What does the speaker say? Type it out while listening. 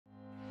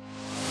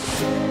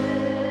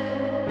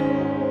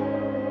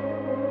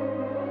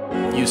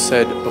you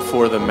said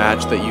before the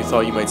match that you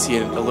thought you might see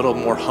a little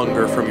more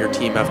hunger from your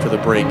team after the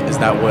break. Is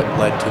that what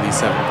led to these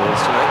 7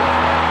 goals tonight?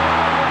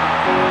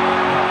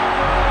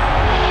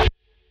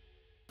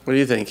 What do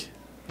you think?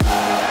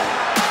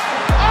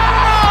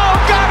 Oh,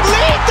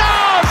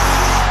 Carlitos!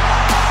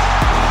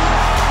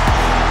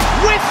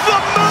 With the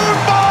moon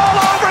ball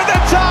over the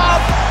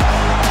top!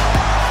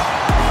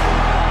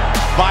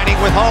 Finding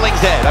with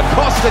Hollingshead.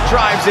 Acosta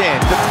drives in.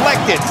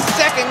 Deflected.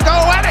 Second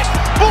go at it.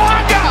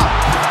 Buanga!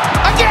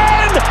 Again!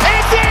 It's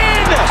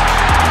in!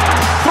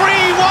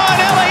 3-1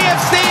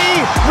 LAFC,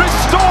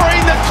 restoring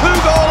the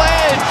 2-goal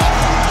edge.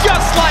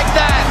 Just like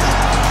that.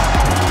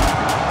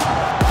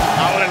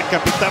 Ahora el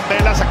capitán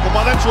Velas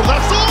acomoda el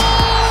zurdazo.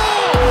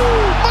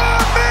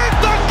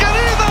 ¡Mamita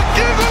querida,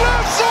 qué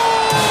golazo!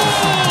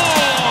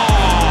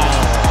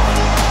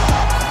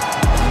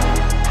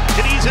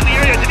 Denise in the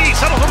area. Denise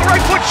settles on the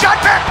right foot. Shot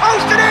back,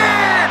 posted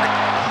in!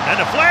 And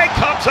the flag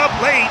comes up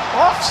late.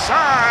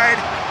 Offside.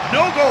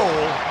 No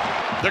goal.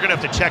 They're going to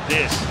have to check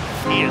this.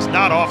 He is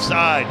not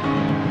offside.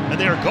 And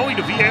they are going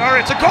to VAR.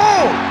 It's a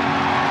goal!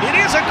 It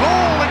is a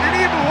goal, and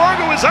Denis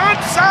Buanga is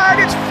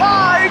onside. It's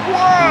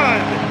 5-1.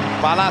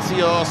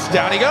 Palacios,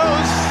 down he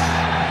goes.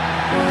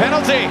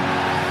 Penalty.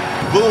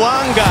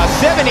 Buanga,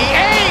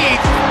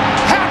 78th.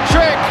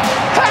 Hat-trick!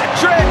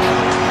 Hat-trick!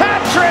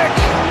 Hat-trick!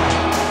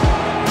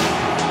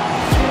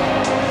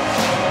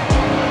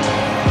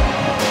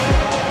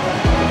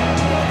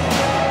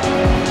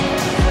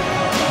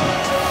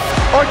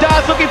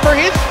 Ordaz looking for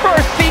his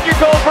first senior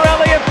goal for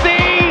LAFC.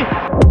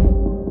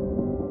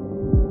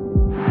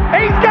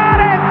 He's got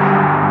it!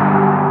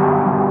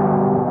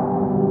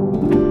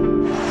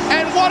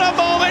 And what a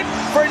moment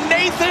for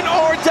Nathan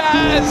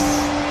Ordaz.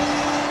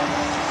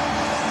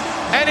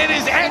 And it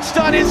is etched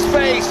on his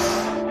face.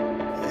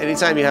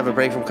 Anytime you have a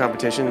break from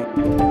competition,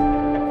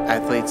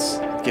 athletes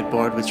get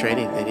bored with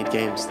training. They need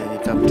games, they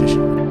need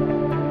competition.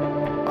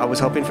 I was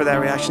hoping for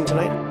that reaction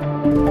tonight,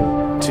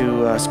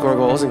 to score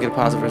goals and get a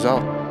positive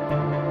result.